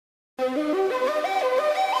Yeah,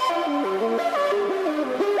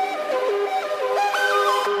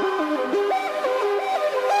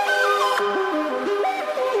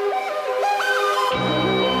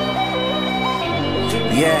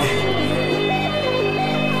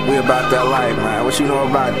 we about that life, man. What you know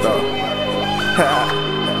about it, though?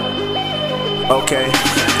 Okay,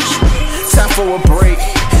 time for a break.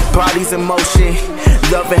 Bodies in motion,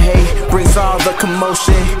 love and hate brings all the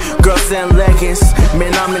commotion. Girls in leggings,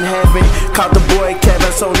 man, I'm in heaven. Caught the boy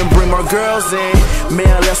Kevin, told him bring more girls in.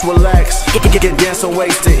 Man, let's relax, get dancing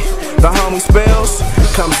wasted. The homie spells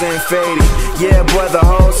comes in faded. Yeah, boy, the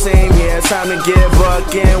whole team, yeah, time to get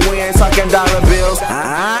buckin'. We ain't talking dollar bills.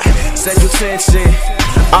 Central tension,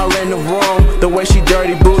 all in the room. The way she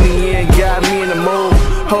dirty booty in got me in the mood.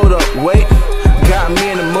 Hold up, wait, got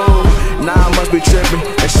me in the mood. Now I must be tripping,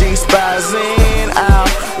 and she spazzing out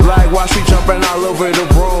like while she jumping all over the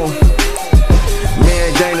room.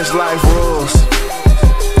 Man, Dana's life rules.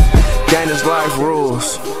 Dana's life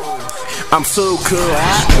rules. I'm too cool.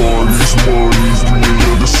 Parties, parties, me and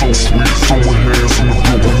Ed is so sweet. Throwing hands on the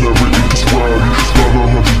floor whenever it gets rowdy. Got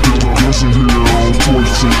 100 different girls in here on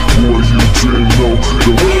TONIX2. Boy, you didn't know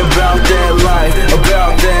that we about that life,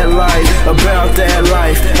 about that life, about that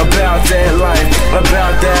life, about that life,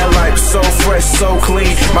 about that life. So fresh, so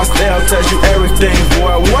clean. My style tells you everything,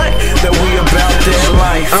 boy. What? That we about that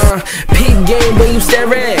life. Peep game when you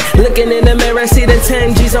staring. Looking in the mirror, see the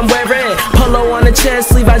 10 G's I'm wearing. Polo on the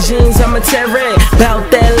chest, Levi jeans, I'm a terror.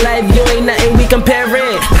 About that life, you ain't nothing we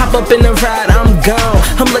comparing. Hop up in the ride, I'm gone.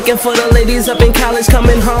 I'm looking for the ladies up in college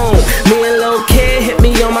coming home. Me and Lil' Kid hit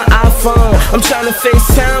me on my iPhone. I'm trying to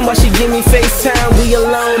FaceTime while she give me FaceTime. We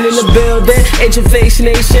alone in the building, HFH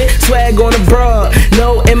Nation. Swag on the broad,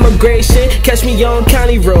 no immigration. Catch me on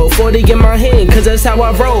County Road, 40 in my hand, cause that's how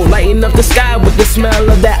I roll. Lighting up the sky with the smell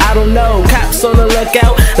of that I don't know. Cops on the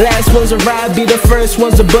lookout, last ones to ride, be the first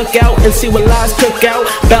ones to book out and see what lies cook out.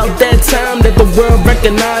 About that time that the world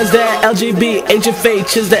recognize that LGB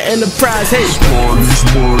HFH is the enterprise. Hey, parties,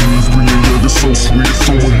 parties, me and Ed is so sweet.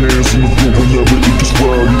 Throwing hands on the floor whenever it gets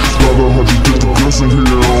rowdy. Got 100 different girls in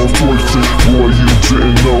here on TONIX2. Boy, you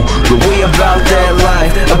didn't know that we about that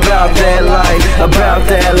life, about that life, about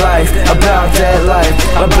that life, about that life,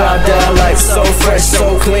 about that life. So fresh,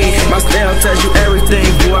 so clean. My style tells you everything,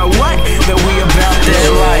 boy. What? That we about that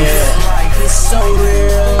life. It's so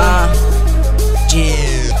real.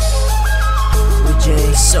 Yeah. With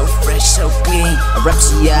J, so fresh, so clean.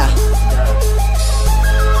 Rapsia.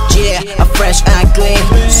 Yeah, I'm fresh and clean.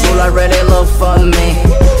 Soul already look for me.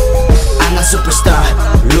 I'm a superstar.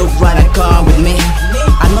 Look right and come with me.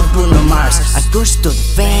 I'm not Bruno Mars. I push to the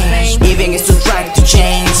fame. Even it's to try to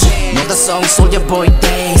change. Not the song Soldier Boy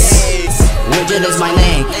days. Widget is my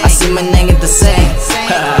name. I see my name in the same.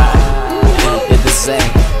 It's the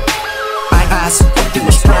same. I ask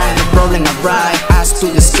Optimus Prime, rolling a ride, ask to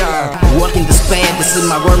the sky. Walking the span, this is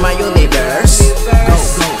my world, my universe. Go,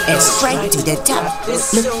 and straight to the top.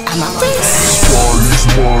 Look at my face. parties,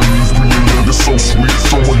 parties, me and Ed is so sweet.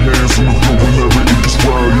 Throwing hands on the floor whenever it gets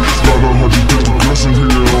rowdy. Got 100 different girls in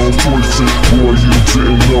here on TONIX2. Boy, you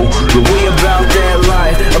didn't know that we about that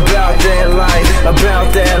life, about that life, about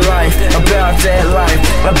that life, about that life,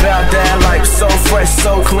 about that life. So fresh,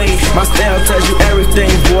 so clean. My style tells you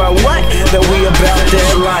everything, boy. What? That we about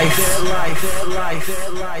that life.